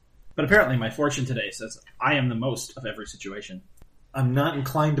But apparently my fortune today says I am the most of every situation. I'm not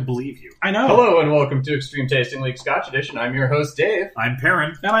inclined to believe you. I know. Hello and welcome to Extreme Tasting League Scotch Edition. I'm your host, Dave. I'm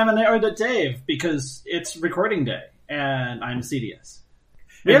Perrin. And I'm a Dave because it's recording day and I'm CDS.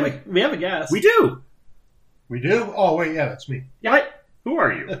 We have a guest. We do. We do? Oh, wait, yeah, that's me. Yeah. Who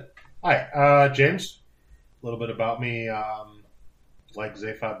are you? Hi, James. A little bit about me. Like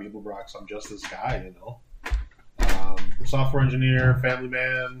Zaphod Beeblebrox, I'm just this guy, you know. Software engineer, family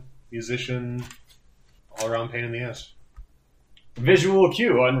man, musician, all-around pain in the ass. Visual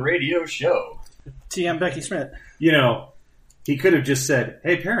cue on radio show. TM Becky Smith. You know, he could have just said,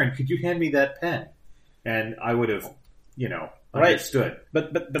 "Hey, Perrin, could you hand me that pen?" And I would have, understood.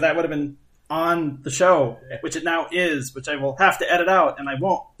 But that would have been on the show, which it now is, which I will have to edit out, and I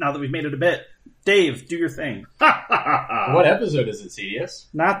won't now that we've made it a bit. Dave, do your thing. What episode is it, CDS?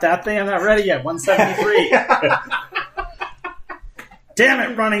 Not that thing. I'm not ready yet. 173. Damn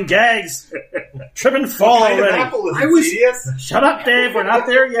it, running gags. Trip and fall already. Shut up, Dave. We're not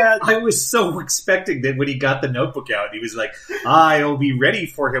there yet. I was so expecting that when he got the notebook out, he was like, I'll be ready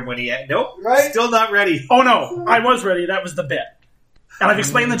for him when he... Nope, right? Still not ready. Oh, no. I was ready. That was the bit. And I've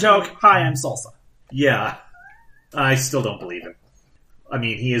explained the joke. Hi, I'm Salsa. Yeah. I still don't believe him. I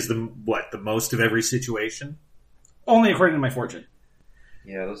mean, he is the most of every situation? Only according to my fortune.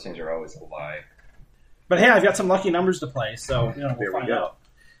 Yeah, those things are always a lie. But hey, I've got some lucky numbers to play, so we'll find out.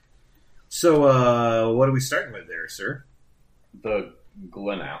 So, what are we starting with there, sir? The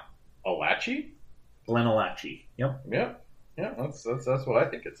Glenallachie? Glenallachie. Yep. Yeah, that's what I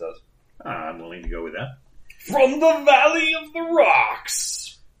think it says. I'm willing to go with that. From the Valley of the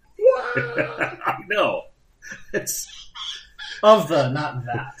Rocks. I know. It's of the, not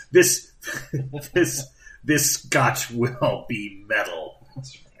that. This scotch will be metal.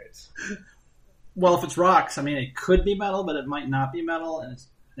 That's right. Well, if it's rocks, I mean, it could be metal, but it might not be metal, and it's...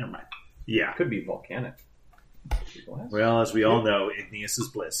 Never mind. Yeah. It could be volcanic. Well, as we all know, igneous is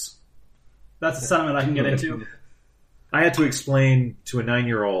bliss. That's a sentiment I can get into. I had to explain to a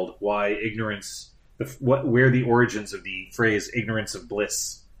 9-year-old why ignorance... where the origins of the phrase ignorance of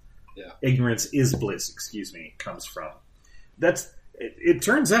bliss... Yeah. Ignorance is bliss, comes from. It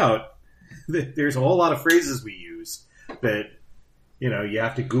turns out that there's a whole lot of phrases we use that, you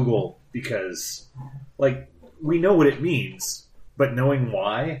have to Google because, we know what it means, but knowing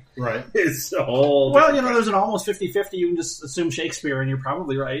why right. is a whole... Well, there's an almost 50-50. You can just assume Shakespeare, and you're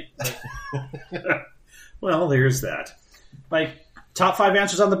probably right. Well, there's that. Top 5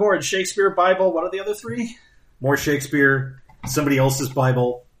 answers on the board. Shakespeare, Bible, what are the other 3? More Shakespeare, somebody else's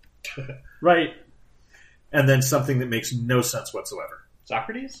Bible. Right. And then something that makes no sense whatsoever.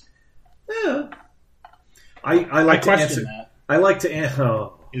 Socrates? Yeah. I like to answer that. I like to answer...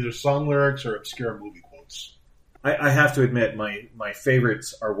 Either song lyrics or obscure movie quotes. I have to admit, my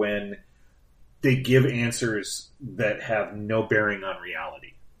favorites are when they give answers that have no bearing on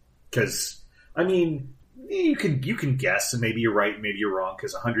reality. Because, you can guess, and maybe you're right, maybe you're wrong,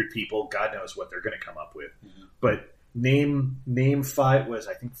 because 100 people, God knows what they're going to come up with. Mm-hmm. But name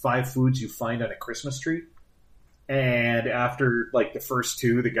 5 foods you find on a Christmas tree. And after, the first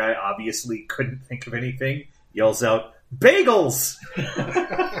 2, the guy obviously couldn't think of anything, yells out, bagels!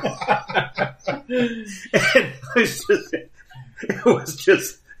 And it was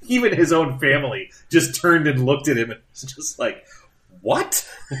just, even his own family just turned and looked at him and was just like, what?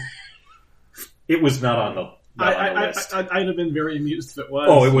 It was not on the list. I'd have been very amused if it was.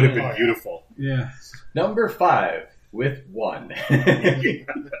 Oh, it would have been beautiful. Yeah. Number 5 with 1.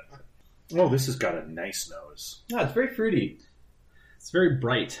 Oh, this has got a nice nose. Yeah, it's very fruity. It's very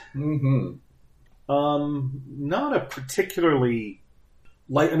bright. Mm-hmm. Not a particularly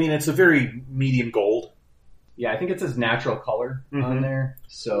light. It's a very medium gold. Yeah, I think it's his natural color on there.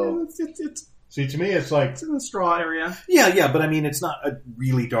 So it's See, to me, it's like... It's in the straw area. Yeah, but it's not a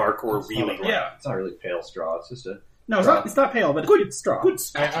really dark or really light. Yeah. It's not really pale straw. It's just a... No, it's not pale, but it's straw. Good.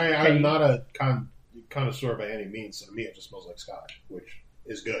 I'm not a connoisseur by any means, so to me it just smells like scotch, which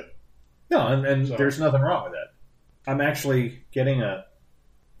is good. No, and there's nothing wrong with that. I'm actually getting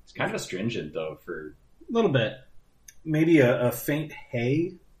It's kind of astringent, though, for... A little bit. Maybe a faint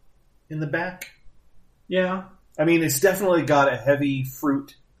hay in the back. Yeah. It's definitely got a heavy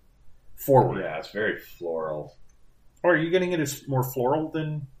fruit forward. Yeah, it's very floral. Or are you getting it as more floral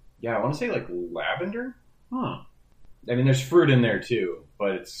than... Yeah, I want to say, lavender? Huh. There's fruit in there, too,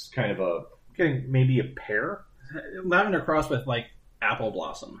 but it's kind of Getting maybe a pear? Lavender crossed with, apple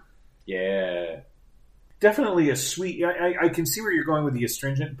blossom. Yeah. Definitely a sweet... I can see where you're going with the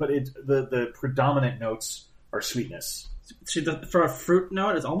astringent, but the predominant notes are sweetness. See, for a fruit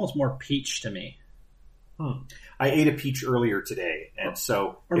note, it's almost more peach to me. I ate a peach earlier today, and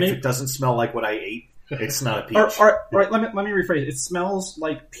so Or if maybe- it doesn't smell like what I ate, it's not a peach. Or let me rephrase. It smells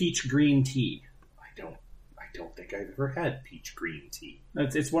like peach green tea. I don't think I've ever had peach green tea.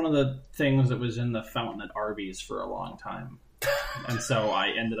 It's one of the things that was in the fountain at Arby's for a long time, and so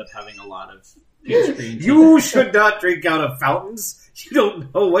I ended up having a lot of peach green tea. You should not drink out of fountains. You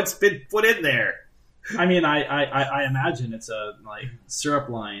don't know what's been put in there. I mean, I imagine it's a like syrup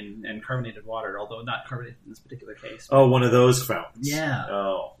line and carbonated water, although not carbonated in this particular case. Oh, one of those fountains. Yeah.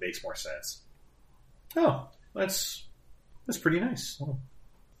 Oh, makes more sense. Oh, that's pretty nice.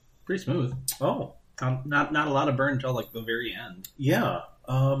 Pretty smooth. Oh, Not a lot of burn until like the very end. yeah.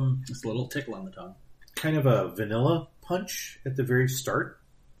 Just a little tickle on the tongue. Kind of a vanilla punch at the very start.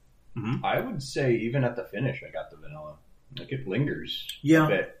 I would say even at the finish, I got the vanilla. Like it lingers Yeah. a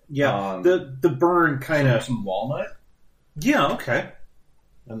bit. Yeah. The burn kind of. Some walnut Yeah. Okay.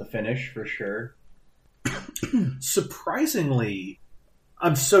 on the finish for sure. Surprisingly,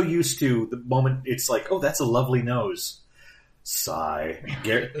 I'm so used to the moment it's like, oh, that's a lovely nose. Sigh.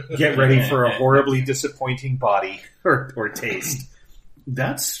 Get ready for a horribly disappointing body or taste.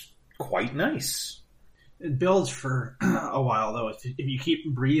 That's quite nice. It builds for a while, though. If you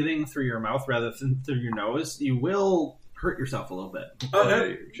keep breathing through your mouth rather than through your nose, you will hurt yourself a little bit.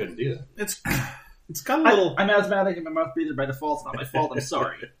 You shouldn't do that. It's got a little. I'm asthmatic and my mouth breather by default. It's not my fault. I'm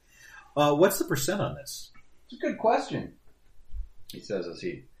sorry. What's the percent on this? It's a good question. He says as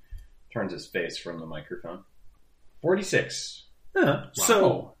he turns his face from the microphone. 46. Yeah. So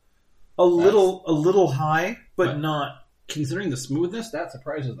Wow. a little high, but not. Considering the smoothness, that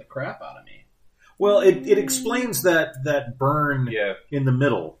surprises the crap out of me. Well, it explains that burn Yeah. in the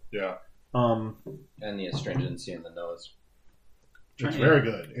middle. Yeah. And the astringency in the nose. It's very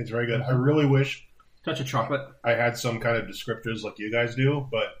good. It's very good. I really wish Touch of chocolate. I had some kind of descriptors like you guys do,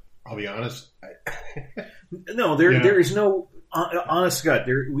 but I'll be honest. No, there Yeah. there is no honest gut.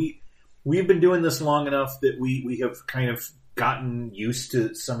 We've been doing this long enough that we have kind of gotten used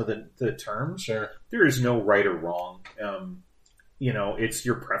to some of the terms. Sure. There is no right or wrong. It's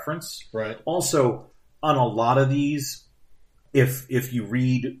your preference. Right. Also, on a lot of these, if you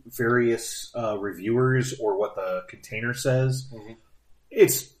read various reviewers or what the container says, Mhm.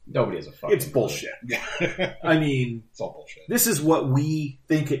 it's Nobody has a fucking clue. bullshit. I mean, It's all bullshit. this is what we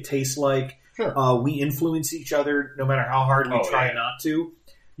think it tastes like. Sure. We influence each other no matter how hard we Oh, try yeah. not to.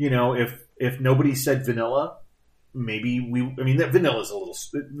 If nobody said vanilla, maybe that vanilla is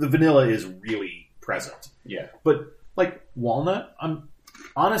the vanilla is really present. Yeah. But like walnut,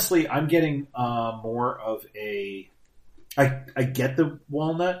 I'm getting more of a. I get the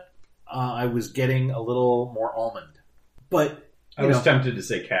walnut. I was getting a little more almond, but I was tempted to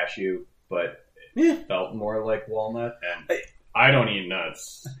say cashew, but yeah, it felt more like walnut. And I don't eat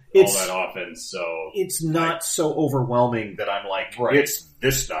nuts all It's- that often, so... it's not so overwhelming that I'm like, Right. it's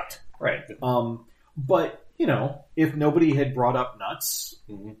this nut. Right. But if nobody had brought up nuts,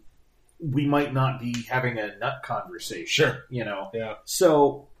 Mhm. we might not be having a nut conversation. Sure. Yeah.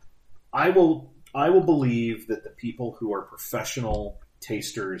 So I will believe that the people who are professional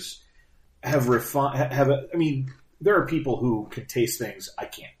tasters have there are people who can taste things I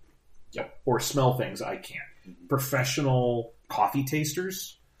can't. Yep. Or smell things I can't. Professional coffee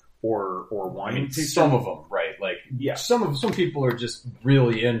tasters or wine tasters. Some of them, right? Like, Yeah. some people are just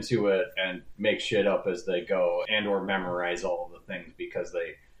really into it and make shit up as they go, and or memorize all of the things because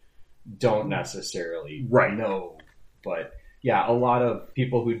they don't necessarily Right. know. But yeah, a lot of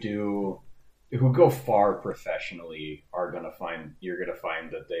people who go far professionally you're gonna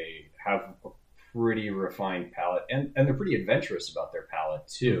find that they have a pretty refined palate, and they're pretty adventurous about their palate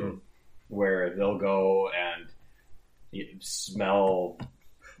too, where they'll go and smell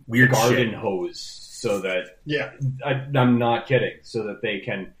Weird garden shit. hose so that Yeah. I'm not kidding, so that they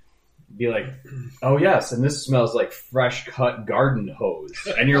can be like, oh yes, and this smells like fresh cut garden hose,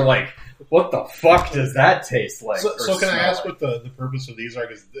 and you're like, what the fuck does that taste like? So or can I smell ask like? what the purpose of these are?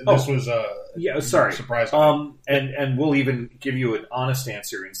 Because this was Sorry. surprising. And we'll even give you an honest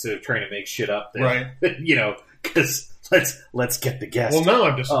answer instead of trying to make shit up. That, Right. Because let's get the guest. Well, now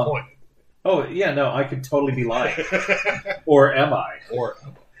I'm disappointed. Oh yeah, no, I could totally be lying, or am I? Or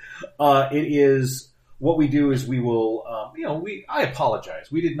It is what we do is we will, I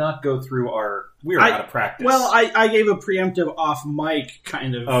apologize. We did not go through we were out of practice. Well, I gave a preemptive off mic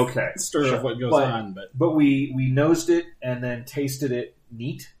kind of okay, stir sure. of what goes But- on, but we nosed it and then tasted it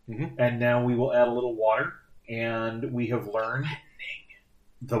neat, Mhm. and now we will add a little water, and we have learned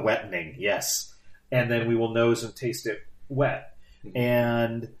the wettening, yes, and then we will nose and taste it wet,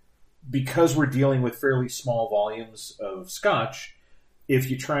 and because we're dealing with fairly small volumes of scotch, if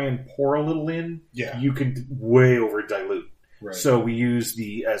you try and pour a little in, Yeah. you can way over dilute. Right. So we use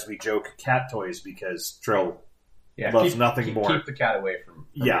as we joke, cat toys because Trill Yeah, loves nothing more. Keep the cat away from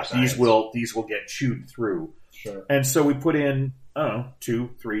Yeah, your these science. will get chewed through. Sure. And so we put in, I don't know, 2,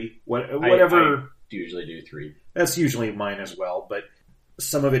 3, whatever. I usually do 3. That's usually mine as well, but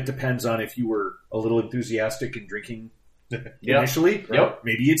some of it depends on if you were a little enthusiastic in drinking initially. Yep.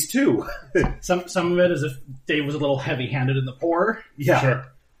 Maybe it's 2. Some of it is if Dave was a little heavy-handed in the pour. Yeah. Sure.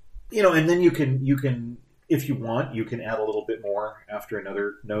 And then you can, if you want, you can add a little bit more after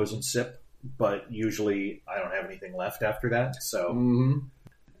another nose and sip, but usually I don't have anything left after that, so... Mm-hmm.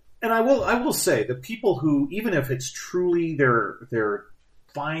 And I will say the people who, even if it's truly they're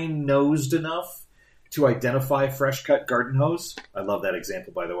fine nosed enough to identify fresh cut garden hose. I love that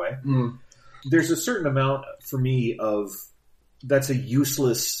example, by the way. Mm. There's a certain amount for me of that's a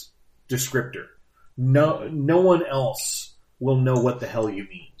useless descriptor. No one else will know what the hell you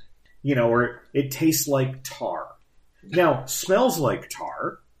mean. Or it tastes like tar. Now, smells like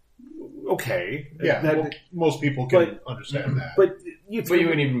tar. Okay. Yeah, most people can understand that. But you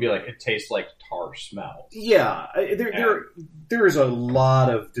wouldn't even be like, it tastes like tar smell. Yeah, there is a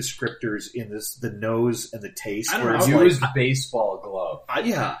lot of descriptors in the nose and the taste. I don't where know. it's Used baseball glove.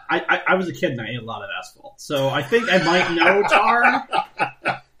 I was a kid and I ate a lot of asphalt, so I think I might know tar.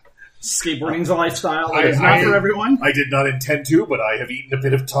 Skateboarding's a lifestyle. It's not for everyone. I did not intend to, but I have eaten a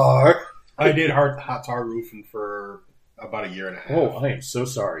bit of tar. I did hot tar roofing for about a year and a half. Oh, I am so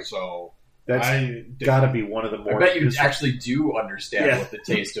sorry. So That's got to be one of the more... I bet you actually do understand what the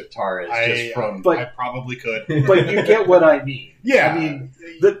taste of tar is. I probably could. But you get what I mean. Yeah. I mean,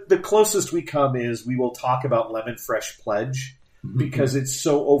 the closest we come is we will talk about Lemon Fresh Pledge because it's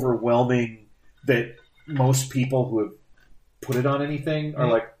so overwhelming that most people who have put it on anything are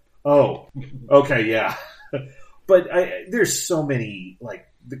like, oh, okay, yeah. But there's so many, like,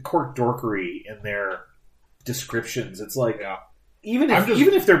 the cork dorkery in their descriptions. It's like, even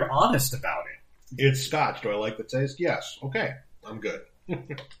if they're honest about it. It's scotch. Do I like the taste? Yes. Okay. I'm good.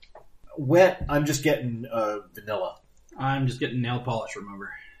 Wet, I'm just getting vanilla. I'm just getting nail polish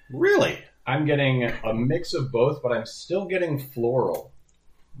remover. Really? I'm getting a mix of both, but I'm still getting floral.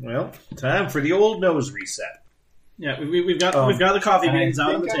 Well, time for the old nose reset. Yeah, we've got the coffee beans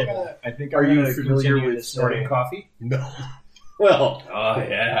out on the table. I think Are I'm you gonna familiar continue with this snorting way. coffee? No. Well, Oh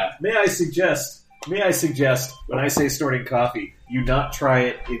yeah. may I suggest when I say snorting coffee, you not try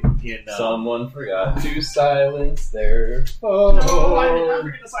it in Someone forgot to silence their phone. No, I did not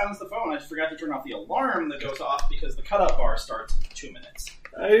forget to silence the phone. I just forgot to turn off the alarm that goes off because the cutout bar starts in 2 minutes.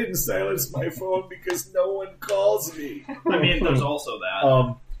 I didn't silence my phone because no one calls me. I mean, there's also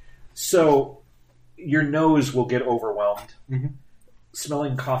that. So your nose will get overwhelmed. Mm-hmm.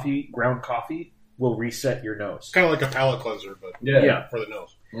 Smelling ground coffee, will reset your nose. Kind of like a palate cleanser, but Yeah. for the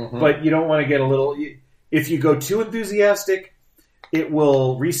nose. Mm-hmm. But you don't want to get a little... If you go too enthusiastic, it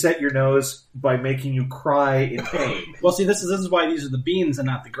will reset your nose by making you cry in pain. Well, see, this is why these are the beans and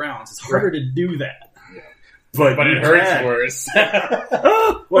not the grounds. It's harder to do that. But it you hurts can. worse.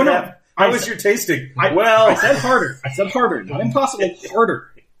 What no. happened? How was your tasting? I said harder. Not impossible, harder.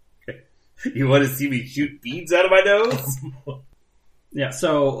 You want to see me shoot beads out of my nose? Yeah,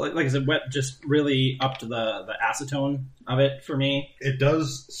 so like I said, wet just really upped the acetone of it for me. It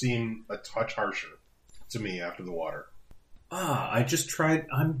does seem a touch harsher to me after the water. I just tried...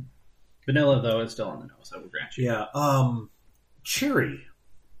 Vanilla, though, is still on the nose, I will grant you. Yeah, cherry.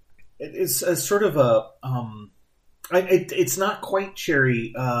 It's a sort of a... it's not quite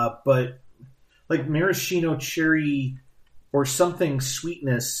cherry, but like maraschino cherry or something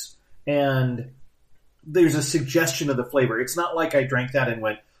sweetness, and there's a suggestion of the flavor. It's not like I drank that and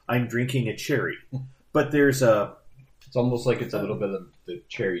went, I'm drinking a cherry. But there's a... It's almost like it's a little bit of the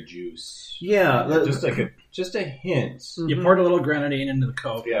cherry juice. Yeah. Just a hint. You poured a little grenadine into the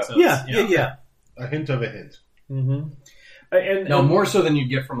Coke. Yeah. So Yeah. A hint of a hint. Mm-hmm. And More so than you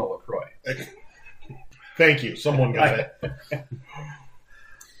get from a LaCroix. Thank you. Someone got it.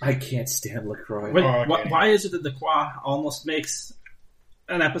 I can't stand LaCroix. Wait, okay. why is it that the Qua almost makes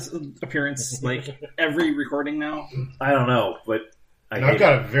an episode appearance like every recording now? I don't know, but And I've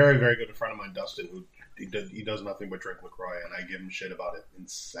got a very, very good friend of mine, Dustin, who he does nothing but drink LaCroix, and I give him shit about it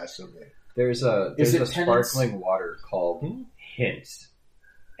incessantly. There's a Is it sparkling water called Hint,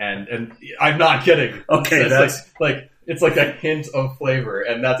 and I'm not kidding. Okay, it's like a hint of flavor,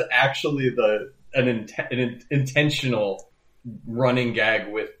 and that's actually an intentional running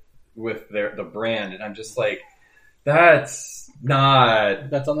gag with the brand, and I'm just like, that's not.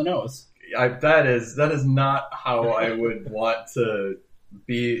 That's on the nose. That is not how I would want to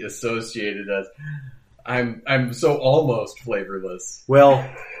be associated as. I'm so almost flavorless. Well,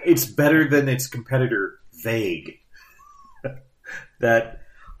 it's better than its competitor, Vague.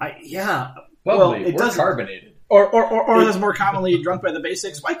 Well, it or doesn't. carbonated. Or is more commonly drunk by the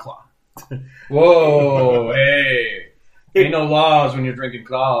basics, White Claw. Whoa, hey. Ain't no laws when you're drinking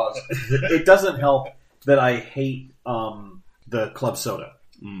claws. It doesn't help that I hate the club soda,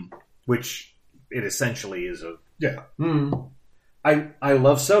 which it essentially is a... Yeah. I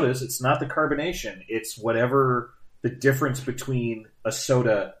love sodas. It's not the carbonation. It's whatever the difference between a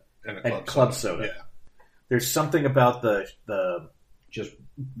soda and club soda. Yeah. There's something about the Just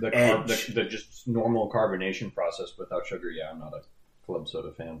the edge. the just normal carbonation process without sugar. Yeah, I'm not a club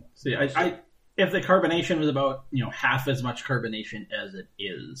soda fan. See, I if the carbonation was about half as much carbonation as it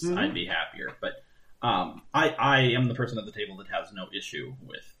is, I'd be happier. But I am the person at the table that has no issue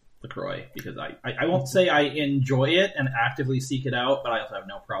with LaCroix because I won't say I enjoy it and actively seek it out, but I also have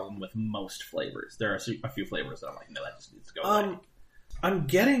no problem with most flavors. There are a few flavors that I'm like, no, that just needs to go away. I'm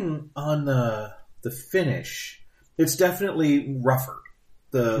getting on the finish. It's definitely rougher.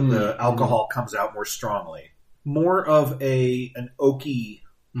 The alcohol comes out more strongly. More of an oaky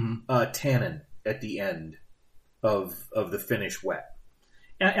tannin at the end of the finish wet.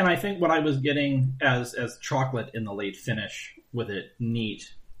 And I think what I was getting as chocolate in the late finish with it neat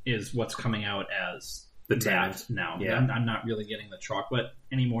is what's coming out as The that tannins. now. Yeah. I'm not really getting the chocolate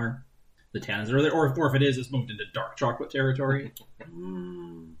anymore. The tannins are there, or if it is, it's moved into dark chocolate territory.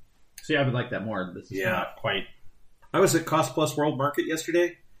 So yeah, I would like that more. This is not quite. I was at Cost Plus World Market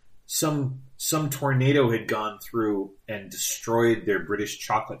yesterday. Some tornado had gone through and destroyed their British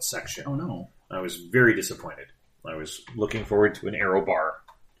chocolate section. Oh no! I was very disappointed. I was looking forward to an Aero bar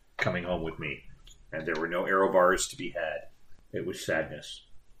coming home with me, and there were no Aero bars to be had. It was sadness.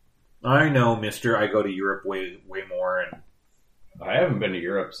 I know, mister. I go to Europe way more, and I haven't been to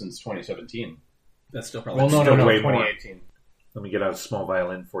Europe since 2017. That's still probably Well, no, still way 2018. let me get out a small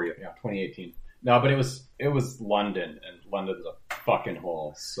violin for you. Yeah, 2018. No, but it was London, and London's a fucking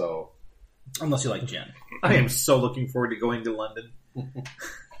hole. So, unless you like gin. I am so looking forward to going to London.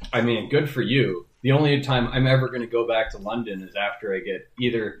 I mean, good for you. The only time I'm ever going to go back to London is after I get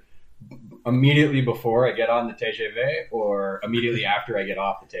either immediately before I get on the TGV or immediately after I get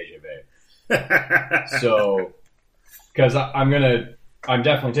off the TGV. So, because I'm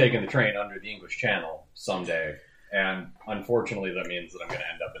definitely taking the train under the English Channel someday, and unfortunately that means that I'm going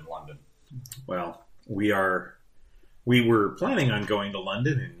to end up in London. Well, we were planning on going to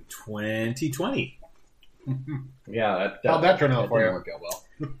London in 2020. Yeah, How'd that turn out for didn't you? work out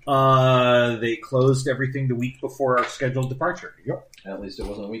well. They closed everything the week before our scheduled departure. At least it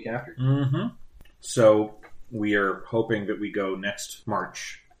wasn't a week after. Mm-hmm. So we are hoping that we go next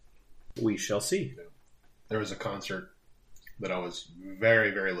March. We shall see. There was a concert that I was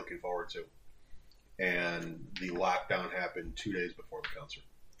very, very looking forward to. And the lockdown happened 2 days before the concert.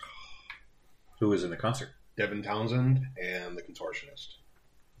 Who was in the concert? Devin Townsend and The Contortionist.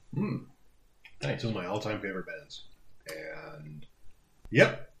 Nice. Two of my all-time favorite bands. And,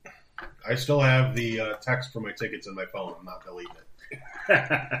 yep. I still have the text for my tickets in my phone. I'm not deleting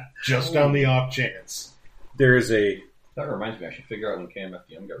it. Just on the off chance. There is a That reminds me, I should figure out when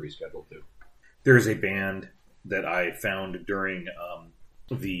KMFDM got rescheduled too. there is a band that I found during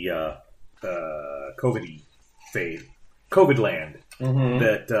the COVID phase, COVID land,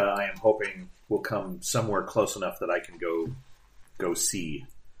 that I am hoping will come somewhere close enough that I can go see,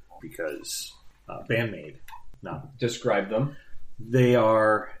 because Bandmade. Not Describe them. They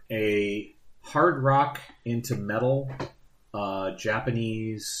are a hard rock into metal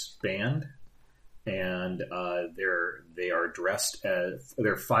Japanese band, and they are dressed as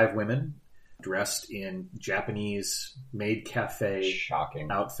they're 5 women dressed in Japanese maid cafe Shocking.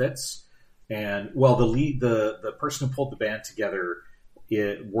 outfits. And well, the person who pulled the band together,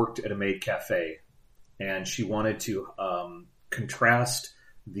 it worked at a maid cafe, and she wanted to contrast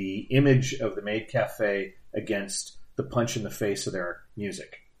the image of the maid cafe against the punch in the face of their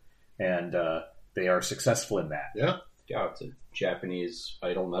music, and they are successful in that. Yeah. Yeah, it's a Japanese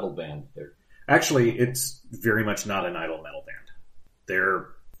idol metal band. Actually, it's very much not an idol metal band.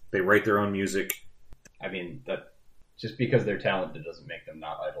 They write their own music. I mean, that just because they're talented doesn't make them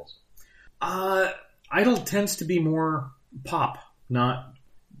not idols. Idol tends to be more pop, not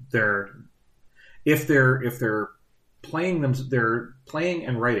if they're playing them, they're playing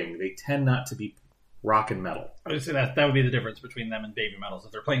and writing. They tend not to be rock and metal. I would say that would be the difference between them and baby metals.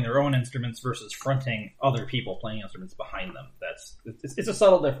 If they're playing their own instruments versus fronting other people playing instruments behind them, it's a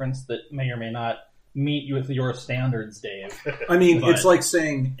subtle difference that may or may not meet with your standards, Dave. I mean, But- it's like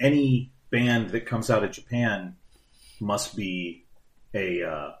saying any band that comes out of Japan must be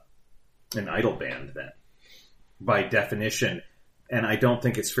a an idol band then, by definition. And I don't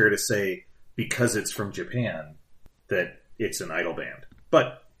think it's fair to say because it's from Japan that it's an idol band.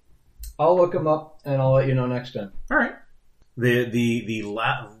 But I'll look them up and I'll let you know next time. all right. The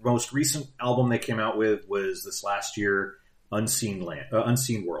most recent album they came out with was this last year, Unseen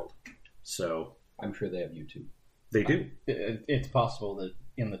World. So I'm sure they have YouTube. they do. It's possible that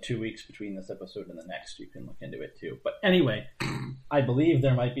in the 2 weeks between this episode and the next, you can look into it too. But anyway, I believe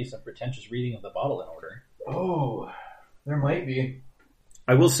there might be some pretentious reading of the bottle in order. Oh, there might be.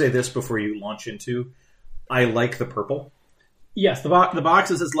 I will say this before you launch into, I like the purple. Yes, the box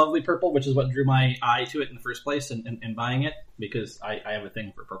is this lovely purple, which is what drew my eye to it in the first place and buying it, because I have a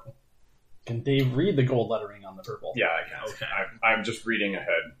thing for purple. Can Dave read the gold lettering on the purple? Yeah, I can. Okay. I'm just reading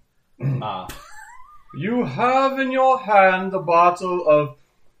ahead. You have in your hand a bottle of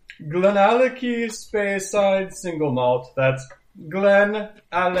Glenallachie Speyside Single Malt. That's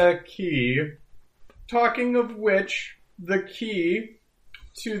Glenallachie. Talking of which, the key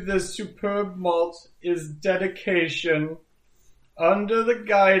to the superb malt is dedication. Under the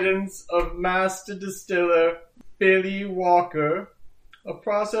guidance of master distiller Billy Walker, a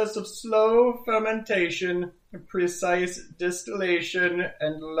process of slow fermentation, precise distillation,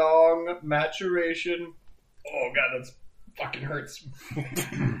 and long maturation. Oh god, that fucking hurts.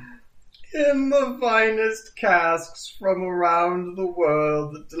 In the finest casks from around the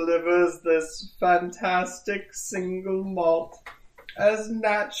world delivers this fantastic single malt, as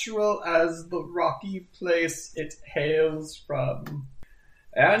natural as the rocky place it hails from.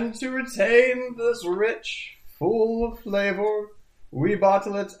 And to retain this rich, full flavor, we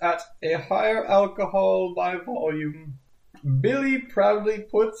bottle it at a higher alcohol by volume. Billy proudly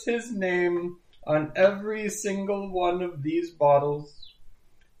puts his name on every single one of these bottles.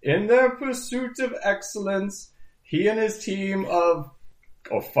 In their pursuit of excellence, he and his team of,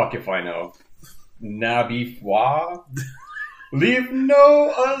 oh fuck if I know, Nabi Foi, leave no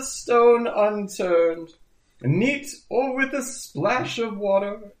a stone unturned. Neat or with a splash of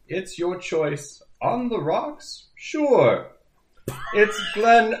water, it's your choice. On the rocks? Sure. It's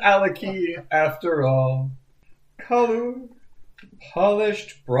Glenallachie after all. Color,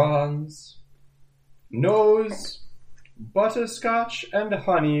 polished bronze. Nose, butterscotch and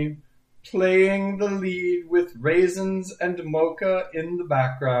honey, playing the lead with raisins and mocha in the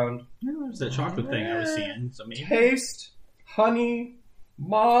background. There's that chocolate thing I was seeing. So maybe. Taste, honey,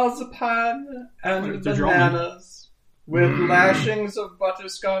 marzipan, and The drawing. bananas, with lashings of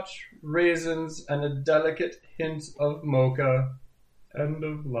butterscotch, raisins, and a delicate hint of mocha and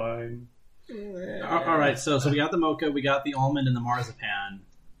of lime. All right, so we got the mocha, we got the almond and the marzipan.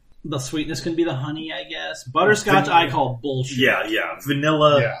 The sweetness can be the honey, I guess. Butterscotch, I call bullshit. Yeah.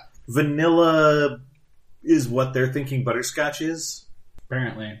 Vanilla. Yeah. Vanilla is what they're thinking butterscotch is.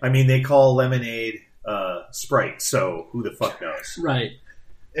 Apparently. I mean, they call lemonade Sprite, so who the fuck knows? Right.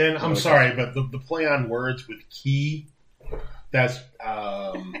 And I'm sorry, but the play on words with key, that's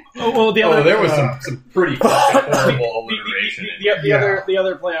Oh, well, the other... there was some pretty fucking horrible alliteration. The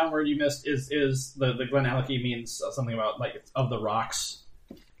other play on word you missed is the Glenallachie means something about, like, it's of the rocks.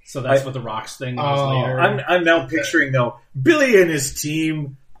 So that's what the rocks thing was later. I'm now picturing, though, Billy and his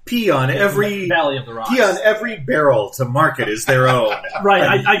team pee on every Valley of the Rocks. barrel to market as their own.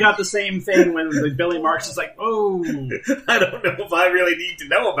 Right, I got the same thing when the Billy Marks is like, oh. I don't know if I really need to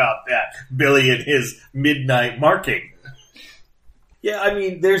know about that. Billy and his midnight marking. Yeah, I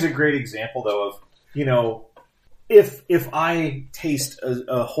mean, there's a great example, though, of, you know, if I taste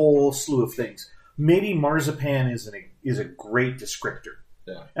a whole slew of things, maybe marzipan is a great descriptor.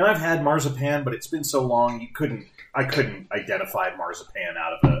 Yeah. And I've had marzipan, but it's been so long I couldn't identify marzipan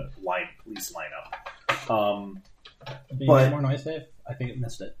out of a police lineup. But more noise, Dave? I think it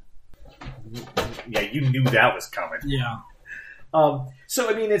missed it. Yeah, you knew that was coming. Yeah. So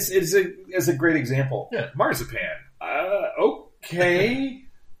I mean, it's a great example. Yeah. Marzipan. Okay.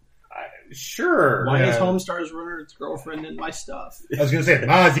 Sure. Why is Homestar's Runner's girlfriend in my stuff? I was going to say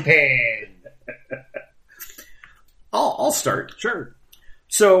marzipan. I'll start. Sure.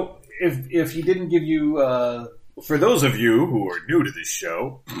 So if he didn't give you, for those of you who are new to this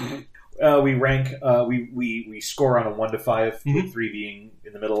show, we rank we score on a 1 to 5, with 3 being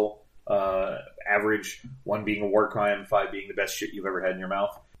in the middle, average, 1 being a war crime, 5 being the best shit you've ever had in your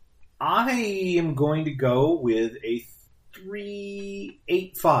mouth. I am going to go with a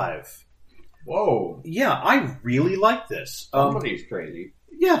 3.85. Whoa. Yeah, I really like this. Somebody's crazy.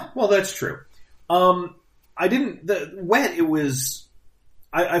 Yeah, well, that's true.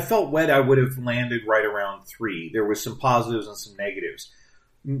 I felt wet I would have landed right around 3. There was some positives and some negatives.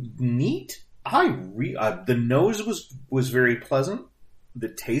 Neat. The nose was very pleasant. the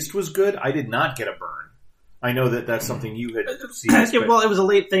taste was good. I did not get a burn. I know that that's something you had seen. Well, it was a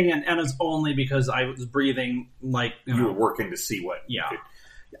late thing, and it's only because I was breathing like you were working to see what. Yeah.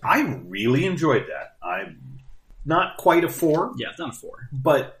 I really enjoyed that. I'm not quite a 4. Yeah, it's not a 4,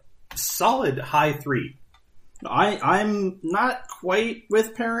 but solid high 3. I'm not quite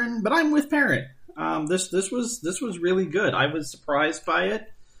with Perrin, but I'm with Perrin. This was really good. I was surprised by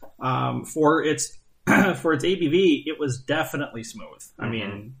it. For its for its ABV, it was definitely smooth. I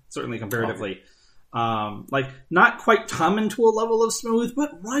mean, certainly comparatively. Like not quite coming to a level of smooth,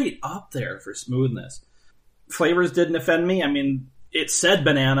 but right up there for smoothness. Flavors didn't offend me. I mean, it said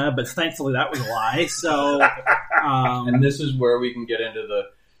banana, but thankfully that was a lie. So, and this is where we can get into the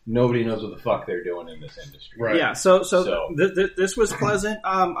nobody knows what the fuck they're doing in this industry. Right. Yeah. So this was pleasant.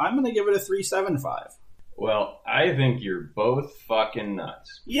 I'm going to give it a 3.75. Well, I think you're both fucking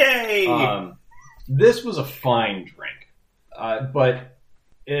nuts. Yay! This was a fine drink, but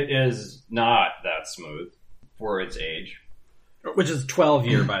it is not that smooth for its age. Which is 12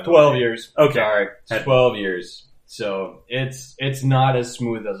 year, by the 12 way. years. Okay. Sorry. 12 years. So it's not as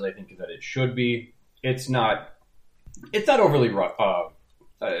smooth as I think that it should be. It's not overly rough,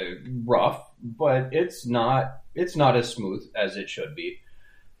 but it's not as smooth as it should be.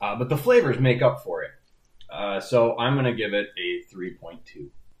 But the flavors make up for it. So I'm going to give it a 3.2.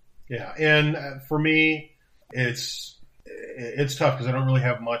 Yeah, and for me, it's tough because I don't really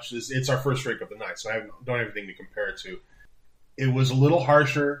have much. It's our first drink of the night, so I don't have anything to compare it to. It was a little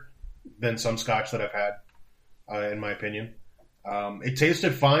harsher than some scotch that I've had, in my opinion. It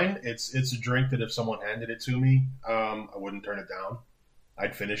tasted fine. It's a drink that if someone handed it to me, I wouldn't turn it down.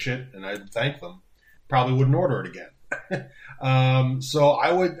 I'd finish it and I'd thank them. Probably wouldn't order it again. So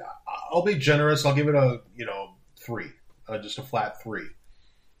I'll be generous. I'll give it a 3, just a flat 3.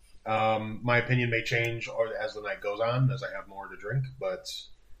 My opinion may change as the night goes on, as I have more to drink, but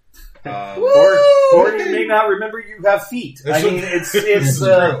or you may not remember you have feet. I mean, it's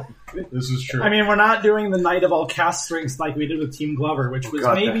true. This is true. I mean, we're not doing the night of all cast strengths like we did with Team Glover, which was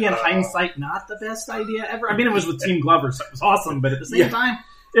maybe in hindsight not the best idea ever. I mean, it was with Team Glover, so it was awesome, but at the same time,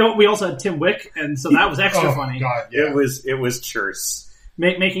 we also had Tim Wick, and so that was extra funny. God, yeah. It was churse.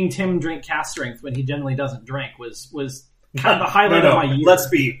 Making Tim drink cast strength when he generally doesn't drink was kind of the highlight of my year. Let's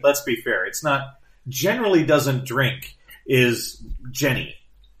be fair. It's not generally doesn't drink is Jenny,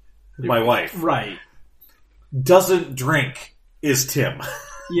 my wife. Right. Doesn't drink is Tim.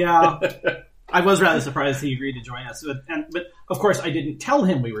 Yeah. I was rather surprised he agreed to join us. But of course, I didn't tell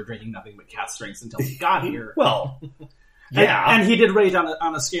him we were drinking nothing but cast strengths until he got here. Well, yeah. And he did rate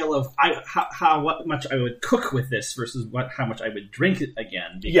on a scale of what much I would cook with this versus how much I would drink it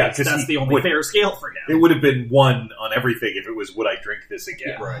again. Because that's the only fair scale for him. It would have been 1 on everything if it was would I drink this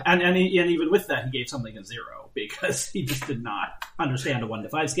again. Yeah. Right. And even with that, he gave something a 0 because he just did not understand a 1 to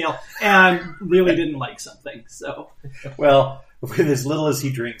 5 scale and really didn't like something. So, well, with as little as he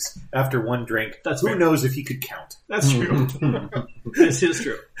drinks after 1 drink, that's who fair. knows if he could count? That's true. This is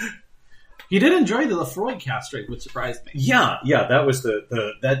true. You did enjoy the Lefroy cast strength, which surprised me. Yeah, that was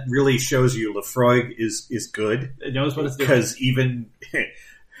that really shows you Lefroy is good. It knows what it's doing. Because even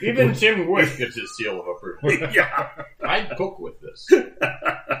Tim Wick gets his seal of approval. Yeah. I'd cook with this.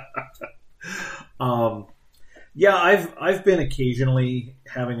 Yeah, I've been occasionally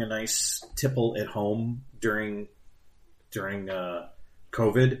having a nice tipple at home during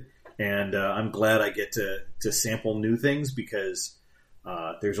COVID, and I'm glad I get to sample new things because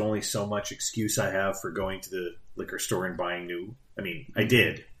there's only so much excuse I have for going to the liquor store and buying new. I mean, I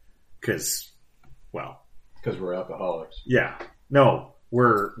did because we're alcoholics. Yeah, no,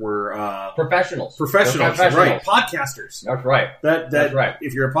 we're professionals, right? Podcasters. That's right. That's right.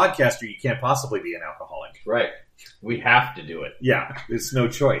 If you're a podcaster, you can't possibly be an alcoholic. Right. We have to do it. Yeah, it's no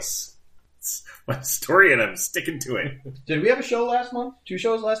choice. It's my story, and I'm sticking to it. Did we have a show last month? 2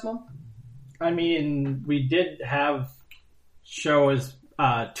 shows last month? I mean, we did have shows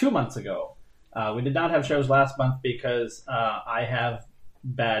 2 months ago. We did not have shows last month because I have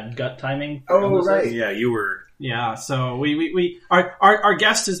bad gut timing. Oh, right. Yeah, you were. Yeah, so our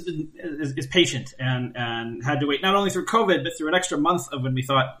guest is patient and had to wait not only through COVID but through an extra month of when we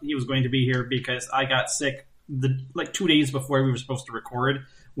thought he was going to be here because I got sick 2 days before we were supposed to record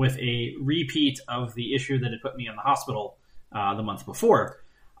with a repeat of the issue that had put me in the hospital the month before.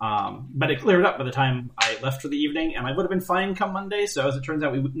 But it cleared up by the time I left for the evening, and I would have been fine come Monday. So as it turns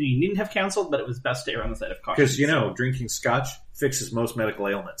out, we needn't have canceled, but it was best to err on the side of caution. Because, drinking scotch fixes most medical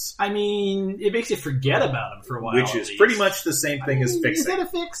ailments. I mean, it makes you forget about them for a while. Which is pretty much the same thing as fixing. Is it a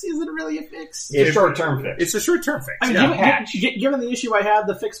fix? Is it really a fix? It's a short-term fix. It's a short-term fix. I mean, given the issue I had,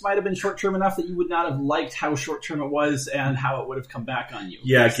 the fix might have been short-term enough that you would not have liked how short-term it was and how it would have come back on you.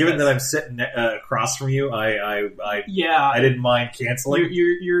 Yeah, given that I'm sitting across from you, I didn't mind canceling.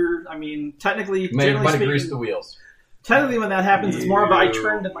 I mean, technically, Might generally speaking, grease the wheels. Technically, when that happens, it's more of I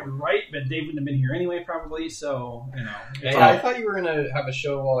turned to my right, but Dave wouldn't have been here anyway, probably. So Yeah, I thought you were going to have a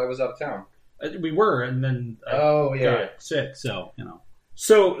show while I was out of town. We were, and then I got sick. So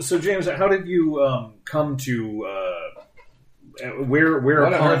So James, how did you come to where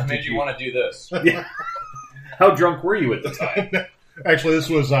what on earth made you want to do this? Yeah. How drunk were you at the time? Actually, this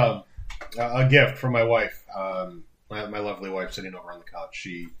was a gift from my wife. My lovely wife sitting over on the couch.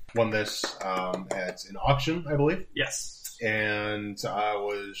 She won this at an auction, I believe. yes. And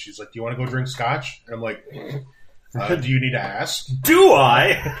she's like, "Do you want to go drink scotch?" And I'm like, "Do you need to ask?" Do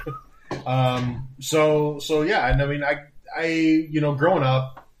I? So yeah, and I mean, I growing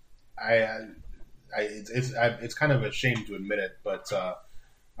up, it's kind of a shame to admit it, but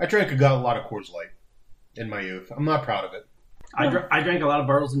I drank a lot of Coors Light in my youth. I'm not proud of it. I drank a lot of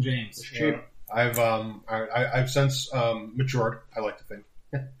Bartles and James. It's cheap. I've since matured. I like to think.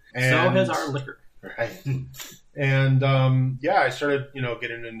 And, so has our liquor. Right. And I started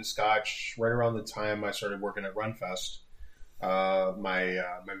getting into scotch right around the time I started working at Runfest. My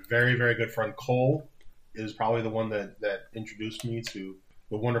very, very good friend Cole is probably the one that introduced me to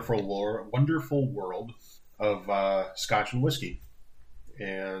the wonderful world of scotch and whiskey,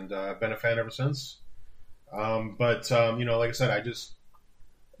 and I've been a fan ever since. But like I said,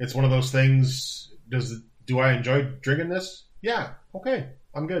 it's one of those things. Do I enjoy drinking this? Yeah. Okay.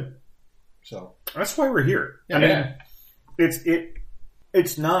 I'm good. So that's why we're here. Yeah. I mean,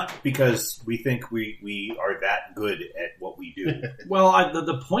 it's not because we think we are that good at what we do. Well,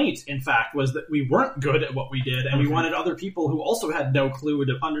 the point, in fact, was that we weren't good at what we did, and we wanted other people who also had no clue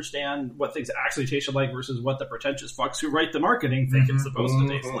to understand what things actually tasted like versus what the pretentious fucks who write the marketing think it's supposed to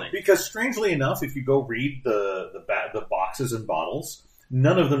taste like. Because strangely enough, if you go read the boxes and bottles,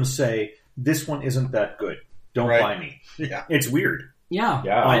 none of them say, "This one isn't that good. Don't buy me." Yeah. It's weird. Yeah.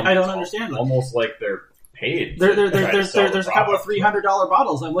 Yeah. I don't understand that. Almost like they're paid. There's a couple of $300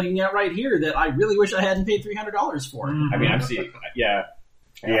 bottles I'm looking at right here that I really wish I hadn't paid $300 for. I mean, I'm seeing, yeah,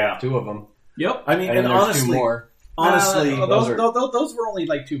 2 of them. Yep. I mean, and there's honestly, 2 more. Those were only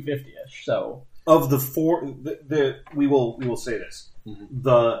like $250-ish. So of the 4, we will say this: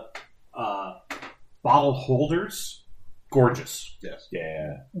 the bottle holders, gorgeous. Yes.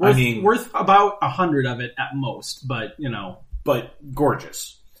 Yeah. worth about 100 of it at most, but but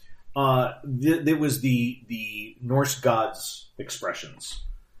gorgeous. There was the Norse gods expressions.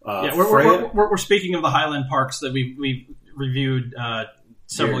 We're speaking of the Highland Parks that we reviewed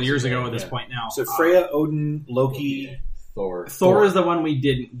several years ago at this point now. So Freya, Odin, Loki, Thor is the one we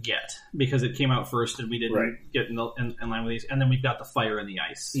didn't get because it came out first and we didn't get in line with these. And then we've got the Fire and the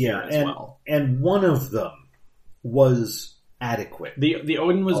Ice as well. And one of them was adequate. The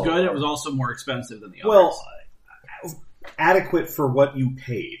Odin was good. It was also more expensive than the others. Well, adequate for what you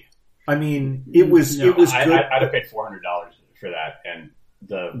paid. I mean, it was good. I'd have paid $400 for that, and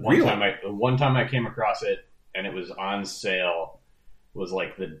the one time I came across it, and it was on sale, was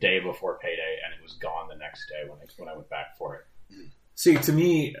like the day before payday, and it was gone the next day when I went back for it. See, to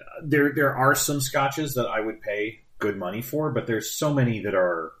me, there are some scotches that I would pay good money for, but there's so many that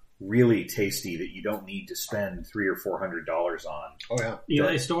are really tasty that you don't need to spend $300 or $400 on. Oh yeah,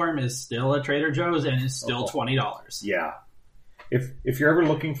 Eli Storm is still at Trader Joe's and is still $20. Yeah. If you're ever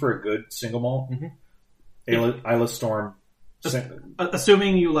looking for a good single malt, Isla Storm.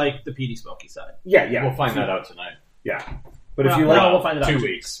 Assuming you like the peaty smoky side. Yeah. We'll find that out tonight. Yeah. But if you like... we'll find it out 2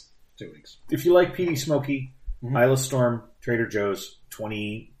 weeks. 2 weeks. If you like peaty smoky, Isla Storm, Trader Joe's,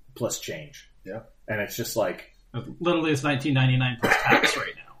 20 plus change. Yeah. And it's just like... Literally it's $19.99 plus tax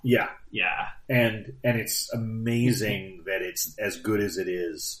right now. Yeah. Yeah. And it's amazing that it's as good as it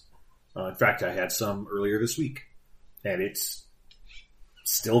is. In fact, I had some earlier this week. And it's...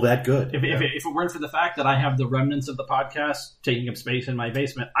 still that good. If it weren't for the fact that I have the remnants of the podcast taking up space in my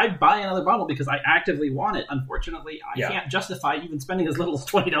basement, I'd buy another bottle because I actively want it. Unfortunately, I can't justify even spending as little as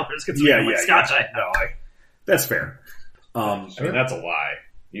 $20 considering what scotch I have. No, that's fair. I mean, that's a lie.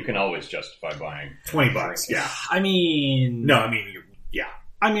 You can always justify buying $20. Yeah. I mean, yeah.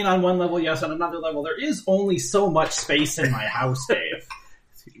 I mean, on one level, yes. On another level, there is only so much space in my house, Dave.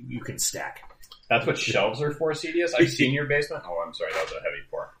 You can stack. That's what shelves are for, CDS? I've seen your basement. Oh, I'm sorry. That was a heavy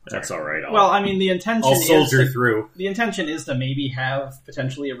pour. That's all right. Well, I mean, the intention I'll is soldier through. the intention is to maybe have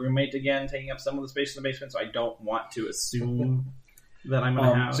potentially a roommate again taking up some of the space in the basement, so I don't want to assume that I'm going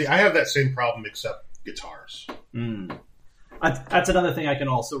to have... See, I have that same problem except guitars. That's another thing I can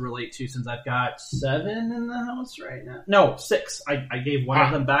also relate to, since I've got 7 in the house right now. No, 6. I gave one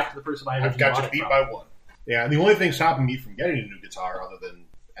of them back to the person I I've originally got bought you it beat from. by one. Yeah, and the only thing stopping me from getting a new guitar, other than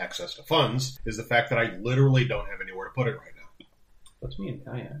access to funds, is the fact that I literally don't have anywhere to put it right now. What's me and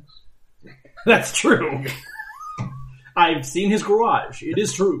kayaks? That's true. I've seen his garage. It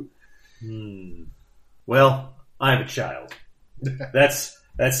is true. Well, I have a child. That's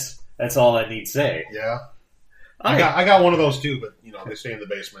all I need to say. Yeah. I got one of those too, but they stay in the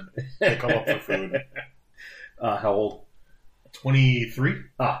basement. They come up for food. How old? 23.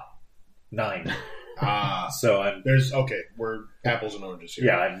 9. So I'm. We're apples and oranges here.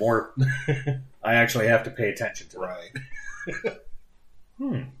 Yeah, I'm more. I actually have to pay attention to Right.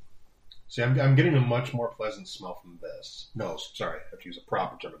 that. See, I'm getting a much more pleasant smell from this. No, sorry, I have to use a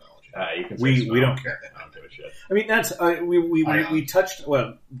proper terminology. You can say We smell. don't care. I don't give a shit. I mean, that's we touched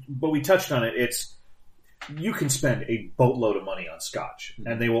but we touched on it. It's you can spend a boatload of money on scotch,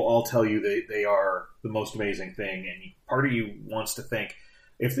 and they will all tell you they are the most amazing thing. And part of you wants to think,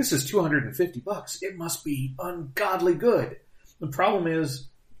 if this is $250, it must be ungodly good. The problem is,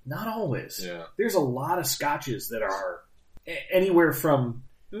 not always. Yeah. There's a lot of scotches that are anywhere from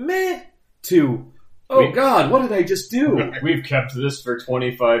meh to God, what did I just do? We've kept this for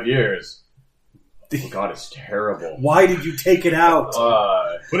 25 years. Oh God, it's terrible. Why did you take it out?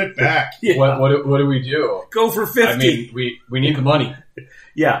 Put it back. Yeah. What do we do? Go for 50. I mean, we need the money.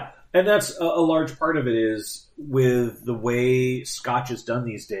 Yeah, and that's a large part of it is with the way Scotch is done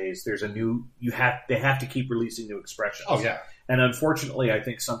these days. There's they have to keep releasing new expressions. Oh yeah. And unfortunately, I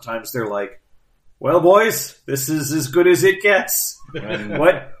think sometimes they're like, "Well, boys, this is as good as it gets." And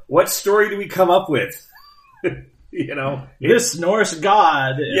What story do we come up with? This Norse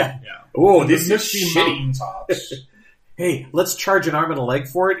god. Yeah. Oh, this is Misty shitty. mountaintops. Hey, let's charge an arm and a leg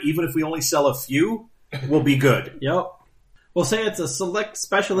for it, even if we only sell a few. We'll be good. Yep. We'll say it's a select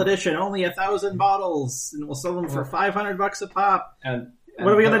special edition, only 1,000 bottles, and we'll sell them for $500 a pop. And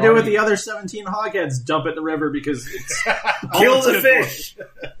What are we going to do with the other 17 hogheads? Dump it in the river because it's Kill the fish.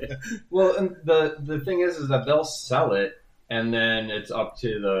 Well, and the thing is that they'll sell it, and then it's up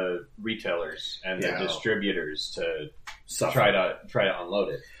to the retailers and the distributors to try to unload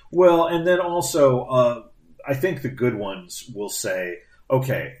it. Well, and then also, I think the good ones will say,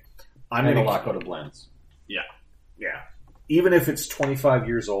 "Okay, I'm And going a lot go to blends. Yeah. Even if it's 25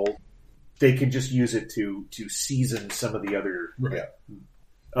 years old, they can just use it to season some of the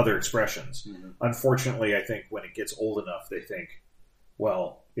other expressions. Mm-hmm. Unfortunately, I think when it gets old enough, they think,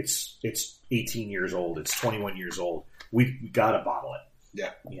 well, it's 18 years old, it's 21 years old. We got to bottle it.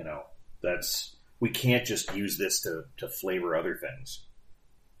 Yeah. We can't just use this to flavor other things.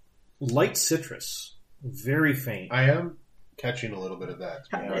 Light citrus, very faint. I am catching a little bit of that.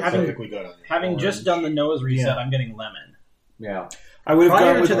 Having- I think we got on having just done the nose reset. I'm getting lemon. Yeah. I would have gone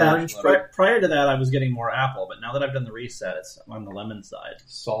Prior with to that, orange, but prior to that, I was getting more apple. But now that I've done the reset, it's on the lemon side.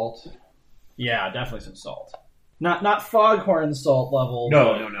 Salt. Yeah, definitely some salt. Not foghorn salt level.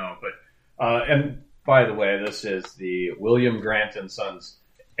 No. But and by the way, this is the William Grant and Sons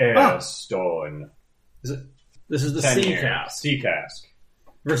Airstone. This is the 10 sea year cask sea cask.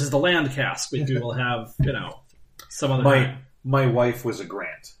 versus the land cask, which we will have, some other time. my wife was a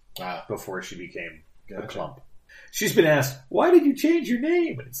Grant Ah, before she became a gotcha. Clump. She's been asked, why did you change your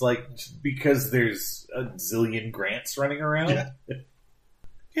name? And it's like, because there's a zillion Grants running around.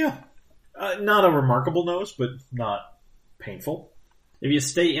 Yeah. Not a remarkable nose, but not painful. If you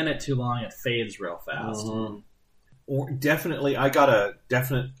stay in it too long, it fades real fast. Or definitely, I got a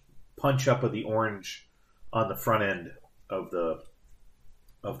definite punch up of the orange on the front end of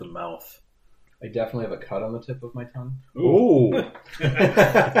the mouth. I definitely have a cut on the tip of my tongue. Ooh.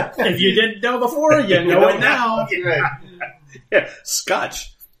 If you didn't know before, you know it now. Yeah,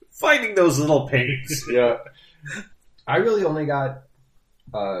 Scotch. Finding those little pains. Yeah. I really only got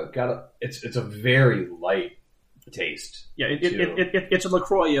it's a very light taste. Yeah, it's a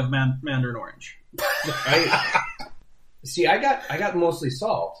LaCroix of Mandarin Orange. I got mostly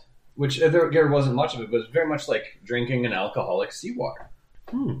salt, which there wasn't much of it, but it was very much like drinking an alcoholic seawater.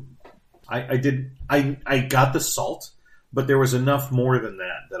 I got the salt, but there was enough more than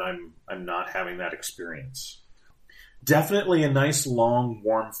that I'm not having that experience. Definitely a nice, long,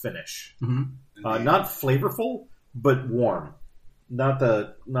 warm finish. Mm-hmm. Not flavorful, but warm. Not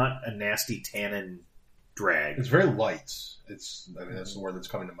a nasty tannin drag. It's very light. That's the word that's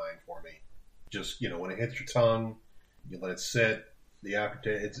coming to mind for me. just when it hits your tongue, you let it sit. The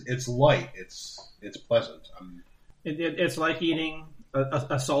aftertaste, it's light. It's pleasant. It's like eating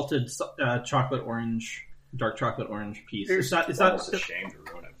a salted chocolate orange, dark chocolate orange piece. It's not almost a shame to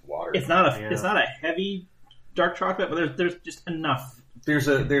ruin it with water. It's not a heavy dark chocolate, but there's just enough. There's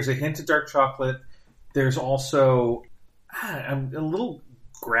a hint of dark chocolate. There's also a little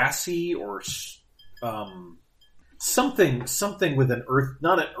grassy or something with an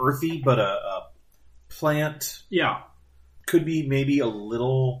not an earthy, but a plant. Yeah, could be maybe a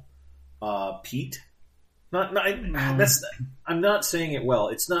little peat. I'm not saying it well.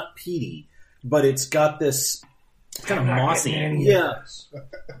 It's not peaty, but it's got this kind of mossy. Yeah.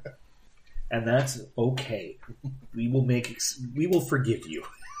 And that's okay. We will forgive you.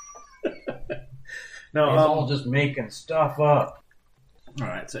 No, it's all just making stuff up. All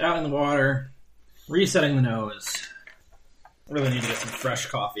right, so out in the water, resetting the nose. I really need to get some fresh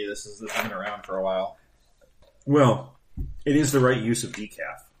coffee. This has been around for a while. Well, it is the right use of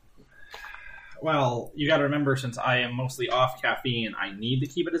decaf. Well, you got to remember, since I am mostly off caffeine, I need to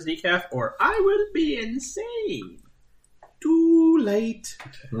keep it as decaf, or I would be insane. Too late.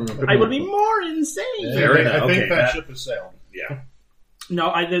 I would be more insane. I think that ship has sailed. Yeah.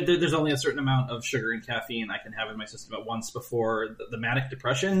 No, there's only a certain amount of sugar and caffeine I can have in my system at once before the manic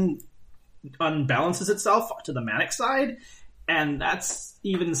depression unbalances itself to the manic side, and that's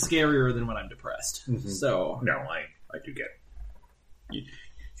even scarier than when I'm depressed. Mm-hmm. So no, I do get it. You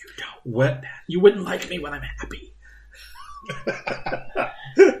don't. What? You wouldn't like me when I'm happy.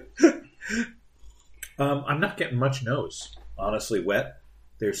 I'm not getting much nose. Honestly, wet.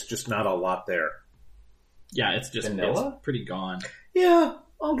 There's just not a lot there. Yeah, it's just vanilla. It's pretty gone. Yeah,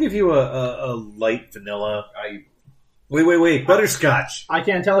 I'll give you a light vanilla. Wait. Butterscotch. I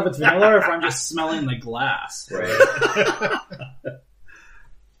can't tell if it's vanilla or if I'm just smelling the glass. Right.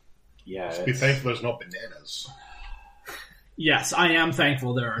 Yeah. Just be thankful there's no bananas. Yes, I am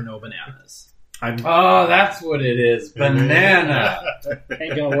thankful there are no bananas. That's what it is. Banana.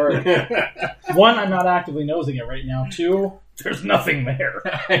 Ain't gonna work. One, I'm not actively nosing it right now. Two, there's nothing there.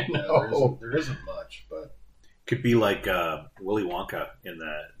 I know. There isn't much, but could be like Willy Wonka in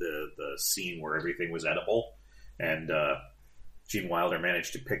the scene where everything was edible, and Gene Wilder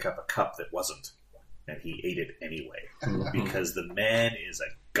managed to pick up a cup that wasn't, and he ate it anyway because the man is a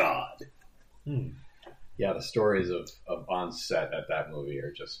god. Yeah, the stories of on set at that movie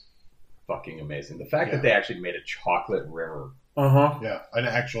are just fucking amazing. The fact that they actually made a chocolate river. Yeah, an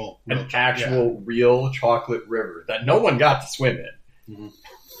actual real chocolate river that no one got to swim in.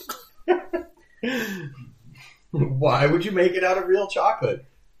 Mm-hmm. Why would you make it out of real chocolate?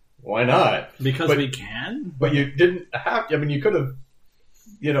 Why not? Because we can. But you didn't have. I mean, you could have,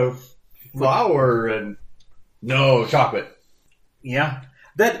 flour and no chocolate. Yeah,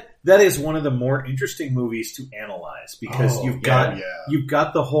 that is one of the more interesting movies to analyze because you've got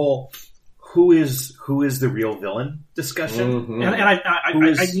the whole who is the real villain discussion, and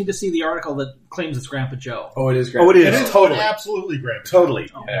I need to see the article that claims it's Grandpa Joe. Oh, it is. Grandpa Joe. It is totally, absolutely Grandpa. Totally.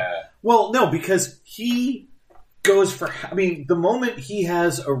 Joe. Yeah. Well, no, because he goes for. I mean, the moment he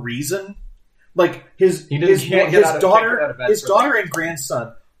has a reason, like his daughter and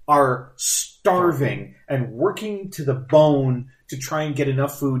grandson are starving and working to the bone to try and get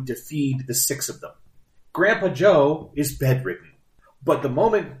enough food to feed the 6 of them. Grandpa Joe is bedridden, but the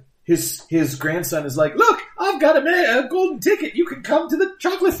moment his grandson is like, "Look, I've got a golden ticket. You can come to the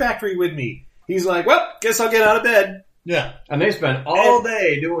chocolate factory with me." He's like, "Well, guess I'll get out of bed." Yeah, and they spend all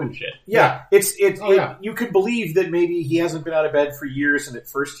day doing shit. Yeah, you could believe that maybe he hasn't been out of bed for years, and at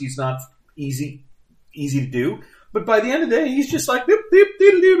first he's not easy to do. But by the end of the day, he's just like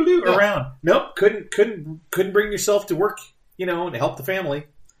around. Nope, couldn't bring yourself to work, to help the family.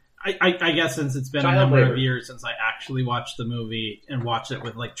 I guess since it's been a number of years since I actually watched the movie and watched it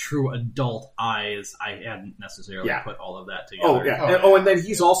with like true adult eyes, I hadn't necessarily put all of that together. Oh yeah. And then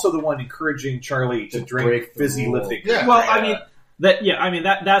he's also the one encouraging Charlie to drink fizzy lifting. Yeah. Well, I mean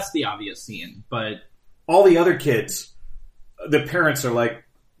that's the obvious scene, but all the other kids, the parents are like,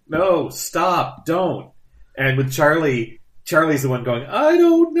 "No, stop, don't." And with Charlie's the one going, "I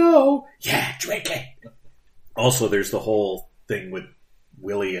don't know." Yeah, drink it. Also, there's the whole thing with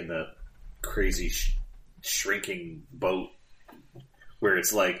Willie and the crazy shrinking boat where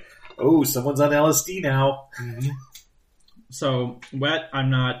it's like, "Oh, someone's on LSD now." Mm-hmm. So, wet, I'm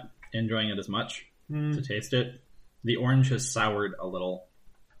not enjoying it as much to taste it. The orange has soured a little.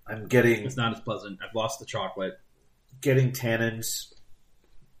 It's not as pleasant. I've lost the chocolate. Getting tannins.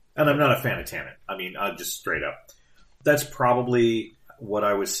 And I'm not a fan of tannin. I mean, just straight up. That's probably what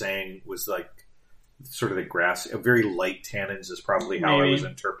I was saying was like sort of the grass. A very light tannins is probably how I was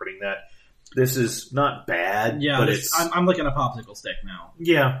interpreting that. This is not bad, Yeah, but it's I'm looking at a popsicle stick now.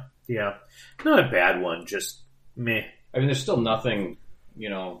 yeah. Not a bad one, just meh. I mean, there's still nothing,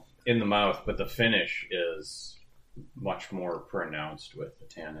 in the mouth, but the finish is much more pronounced with the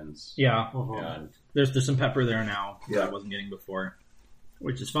tannins. Yeah, And there's some pepper there now that Yeah. I wasn't getting before,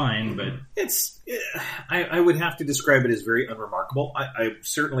 which is fine. But I would have to describe it as very unremarkable. I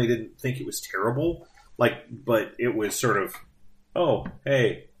certainly didn't think it was terrible, but it was sort of, oh,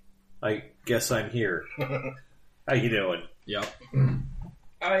 hey, I guess I'm here. How you doing? yeah,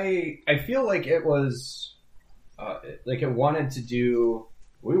 I feel like it was like it wanted to do.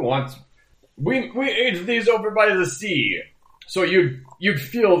 We aged these over by the sea, so you'd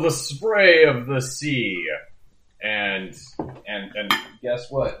feel the spray of the sea, and guess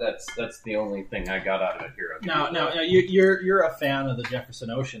what? That's the only thing I got out of it here. now you're a fan of the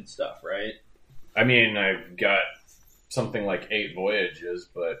Jefferson Ocean stuff, right? I mean, I've got something like 8 voyages,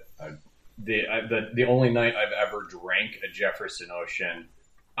 but the only night I've ever drank a Jefferson Ocean,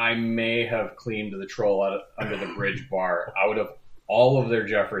 I may have cleaned the troll under the bridge bar out of all of their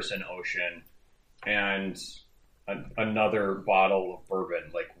Jefferson Ocean and another bottle of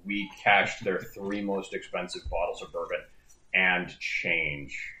bourbon. Like, we cashed their 3 most expensive bottles of bourbon and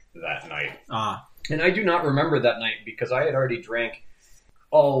change that night. And I do not remember that night because I had already drank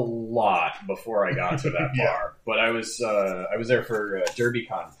a lot before I got to that Yeah. bar. But I was there for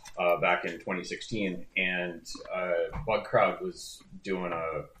DerbyCon back in 2016, and Bug Crowd was doing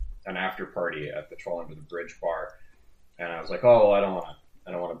an after party at the Troll Under the Bridge bar, and I was like, oh, I don't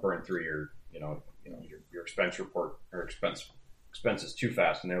want to burn through your expense report or expenses too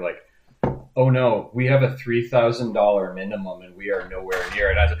fast. And they're like, oh no, we have a $3,000 minimum and we are nowhere near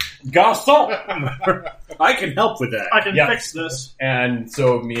it. I was like, Garçon! I can help with that. I can Yeah. fix this. And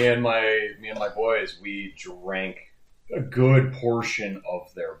so me and my boys, we drank a good portion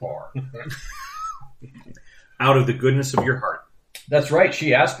of their bar. Out of the goodness of your heart. That's right.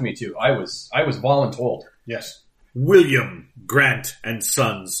 She asked me to. I was voluntold. Yes. William Grant and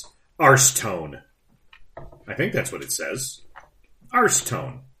Sons Arstone. I think that's what it says.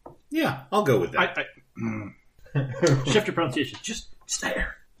 Arstone. Yeah, I'll go with that. Shift your pronunciation. Just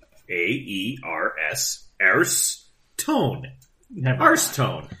there. A-E-R-S. Arstone. Never mind.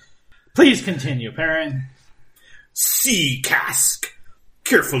 Arstone. Please continue, Perrin. Sea cask.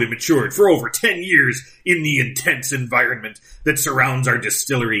 Carefully matured for over 10 years in the intense environment that surrounds our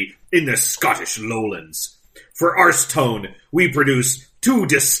distillery in the Scottish lowlands. For Arstone, we produce 2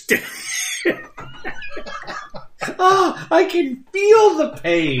 distinct... I can feel the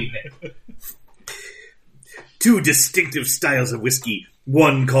pain. 2 distinctive styles of whiskey,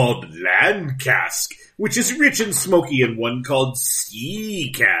 one called land cask, which is rich and smoky, and one called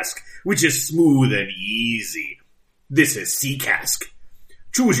sea cask, which is smooth and easy. This is sea cask.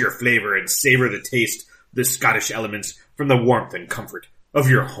 Choose your flavor and savor the taste, the Scottish elements from the warmth and comfort of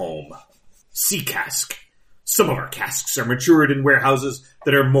your home. Sea cask. Some of our casks are matured in warehouses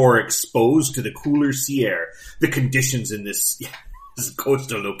that are more exposed to the cooler sea air. The conditions in this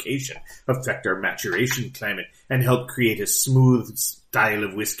coastal location affect our maturation climate and help create a smooth style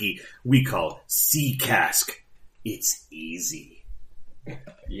of whiskey we call sea cask. It's easy.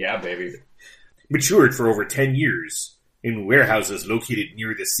 Yeah, baby. Matured for over 10 years in warehouses located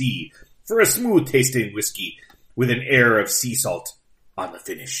near the sea for a smooth-tasting whiskey with an air of sea salt on the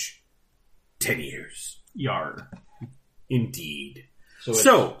finish. 10 years. Yar. Indeed.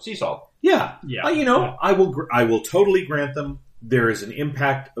 So sea salt. Yeah. Yeah. I will totally grant them there is an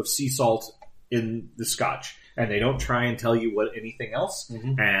impact of sea salt in the Scotch, and they don't try and tell you what anything else,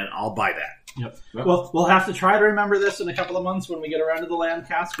 and I'll buy that. Yep. Well, we'll have to try to remember this in a couple of months when we get around to the land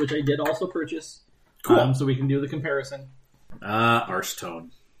cask, which I did also purchase. Cool. So we can do the comparison. Arstone.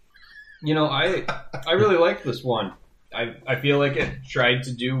 I really like this one. I feel like it tried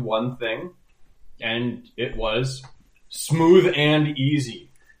to do one thing, and it was smooth and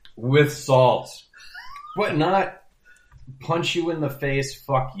easy with salt, but not punch you in the face.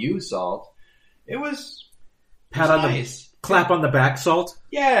 Fuck you, salt. It was nice. Clap on the back salt.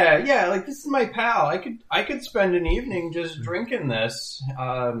 Yeah. Like, this is my pal. I could spend an evening just drinking this.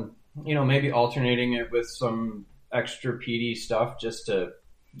 Maybe alternating it with some extra peaty stuff just to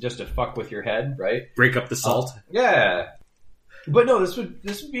fuck with your head, right? Break up the salt. Yeah. But no, this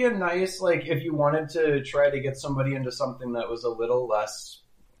would be a nice, like, if you wanted to try to get somebody into something that was a little less,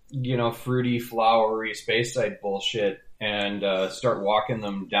 fruity, flowery, space side bullshit, and start walking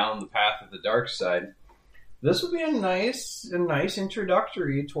them down the path of the dark side. This would be a nice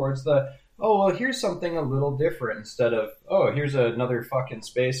introductory towards here's something a little different, instead of, here's another fucking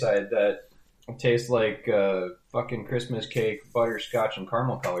space side that tastes like fucking Christmas cake, butterscotch, and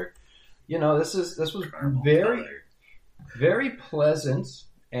caramel color. this was Caramel very, color. very pleasant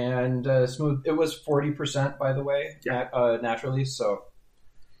and smooth. It was 40%, by the way, naturally. So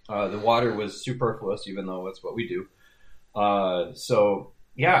the water was superfluous, even though it's what we do. So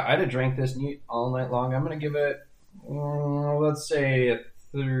yeah, I'd have drank this neat all night long. I'm going to give it, let's say, a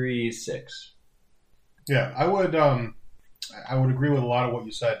 3.6. Yeah, I would agree with a lot of what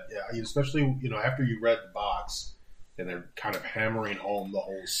you said. Yeah, especially after you read the box and they're kind of hammering home the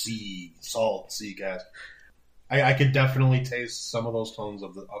whole sea gas. I could definitely taste some of those tones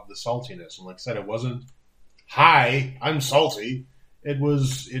of the saltiness. And like I said, it wasn't high. I'm salty. It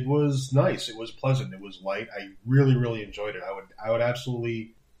was nice. It was pleasant. It was light. I really, really enjoyed it. I would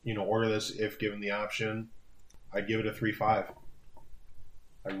absolutely order this if given the option. I'd give it a 3.5.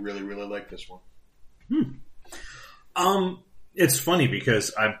 I really, really like this one. It's funny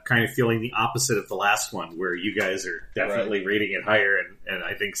because I'm kind of feeling the opposite of the last one, where you guys are definitely rating it higher, and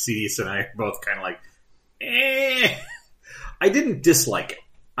I think CDs and I are both kind of like, I didn't dislike it.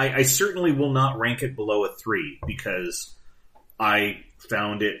 I certainly will not rank it below a 3 because I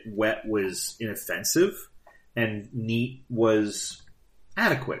found it wet was inoffensive and neat was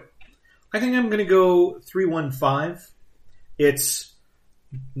adequate. I think I'm going to go 3.15. It's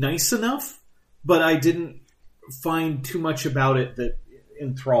nice enough, but I didn't find too much about it that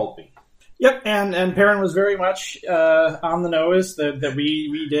enthralled me. Yep, and Perrin was very much on the nose that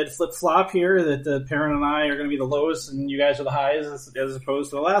we did flip-flop here, that Perrin and I are going to be the lows and you guys are the highs as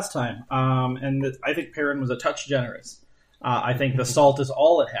opposed to the last time. I think Perrin was a touch generous. I think the salt is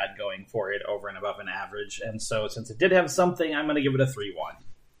all it had going for it over and above an average, and so since it did have something, I'm going to give it a 3.1.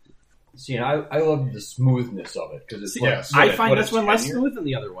 See, I love the smoothness of it because it's I find this one less smooth than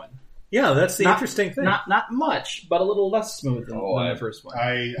the other one. Yeah, that's the interesting thing. Not much, but a little less smooth than the first one.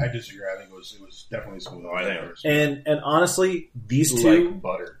 I disagree. I think it was definitely smooth. And honestly, these two like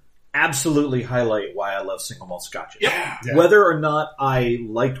butter. absolutely highlight why I love single malt scotches. Yeah. Whether or not I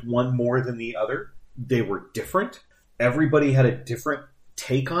liked one more than the other, they were different. Everybody had a different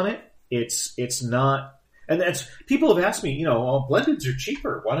take on it. It's not, and that's, people have asked me, blendeds are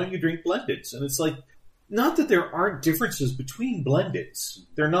cheaper. Why don't you drink blendeds? And it's like, not that there aren't differences between blendeds.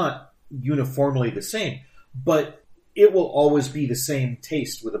 They're not uniformly the same, but it will always be the same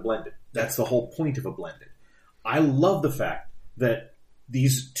taste with a blended. That's the whole point of a blended. I love the fact that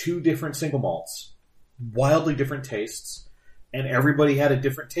these two different single malts, wildly different tastes, and everybody had a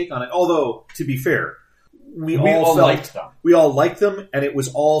different take on it. Although, to be fair, we all liked them. We all liked them, and it was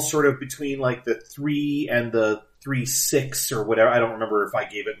all sort of between like the 3 and the 3.6 or whatever. I don't remember if I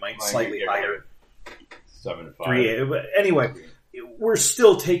gave it slightly higher. 7.5. 3. But anyway, we're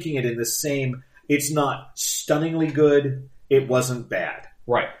still taking it in the same. It's not stunningly good. It wasn't bad.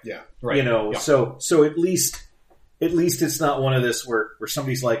 Right. Yeah. Right. So at least it's not one of this where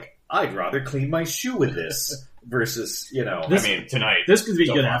somebody's like, I'd rather clean my shoe with this versus, tonight. This could be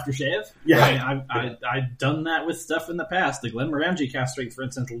good aftershave. Yeah. I've done that with stuff in the past. The Glenmorangie cast strength, for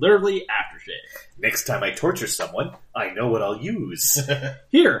instance, literally aftershave. Next time I torture someone, I know what I'll use.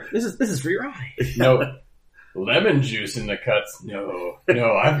 Here, this is for your eye. No. Lemon juice in the cuts? No,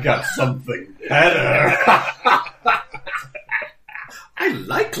 I've got something better. I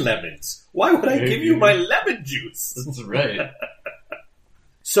like lemons. Why would I give you my lemon juice? That's right.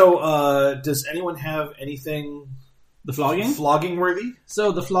 So, does anyone have anything The flogging? Flogging worthy?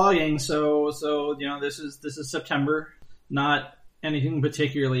 So the flogging, so this is September. Not anything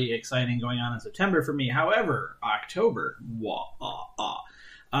particularly exciting going on in September for me. However, October,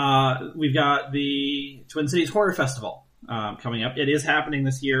 we've got the Twin Cities Horror Festival coming up. It is happening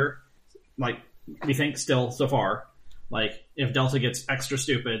this year, like we think still so far. Like if Delta gets extra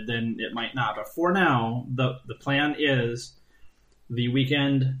stupid, then it might not. But for now, the plan is the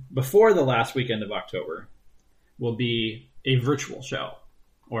weekend before the last weekend of October will be a virtual show,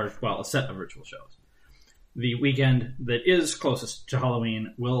 or a set of virtual shows. The weekend that is closest to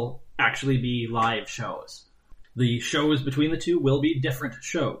Halloween will actually be live shows. The shows between the two will be different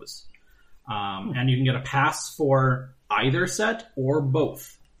shows. And you can get a pass for either set or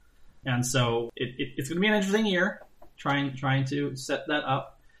both. And so it's going to be an interesting year trying to set that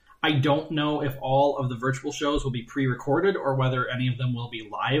up. I don't know if all of the virtual shows will be pre-recorded or whether any of them will be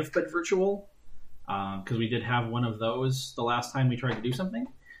live but virtual. Because we did have one of those the last time we tried to do something.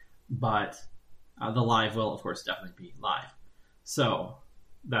 But the live will, of course, definitely be live. So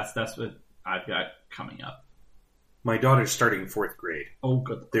that's what I've got coming up. My daughter's starting 4th grade. Oh,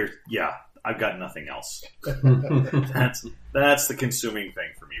 good. I've got nothing else. That's the consuming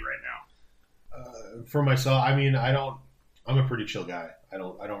thing for me right now. For myself, I mean, I'm a pretty chill guy. I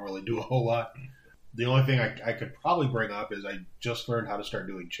don't really do a whole lot. The only thing I could probably bring up is I just learned how to start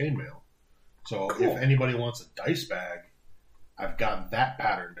doing chainmail. So Cool. if anybody wants a dice bag, I've got that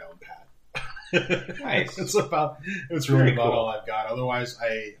pattern down pat. Nice. It's Very really about cool. all I've got. Otherwise,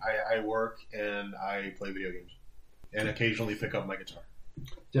 I work and I play video games and occasionally pick up my guitar.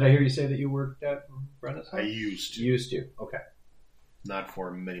 Did I hear you say that you worked at Brenda's house? I used to, Used to. Okay. not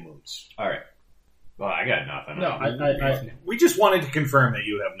for many moons. All right. Well, I got nothing. No, We just wanted to confirm that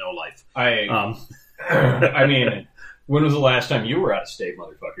you have no life. I mean, when was the last time you were out of state,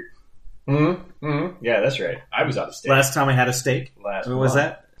 motherfucker? Yeah, that's right. I was out of state. Last time I had a steak. Last What was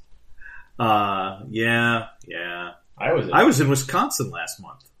month. that? Yeah. I was. I was in Wisconsin last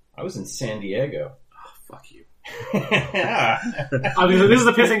month. I was in San Diego. Fuck you. Yeah. I mean, this is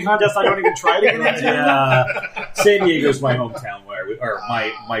a pissing contest. I don't even try to get into. Yeah. San Diego's my hometown, or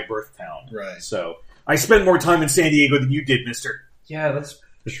my birth town. Right. So I spent more time in San Diego than you did, mister. Yeah, that's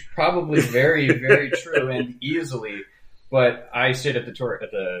probably very, very true and easily. But I stayed at the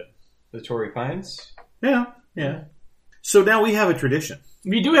Torrey Pines. Yeah. So now we have a tradition.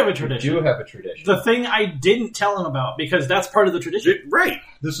 We do have a We tradition. do have a tradition. The thing I didn't tell him about, because that's part of the tradition. Right.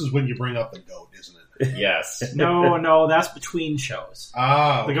 This is when you bring up the goat, isn't it? Yes. No, that's between shows.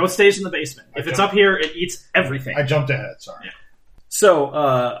 Ah, The goat stays in the basement. If it's up here, it eats everything. I jumped ahead. Sorry. So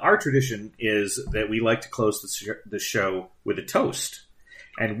our tradition is that we like to close the show with a toast.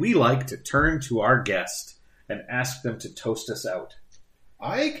 And we like to turn to our guest and ask them to toast us out.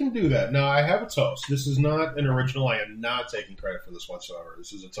 I can do that. Now, I have a toast. This is not an original. I am not taking credit for this whatsoever.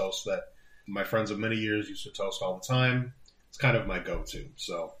 This is a toast that my friends of many years used to toast all the time. It's kind of my go-to.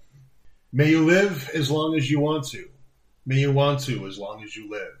 So, may you live as long as you want to. May you want to as long as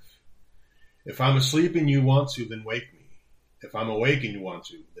you live. If I'm asleep and you want to, then wake me. If I'm awake and you want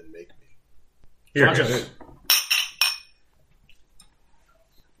to, then make me. Here Watch goes. it.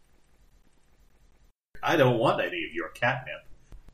 I don't want any of your catnip.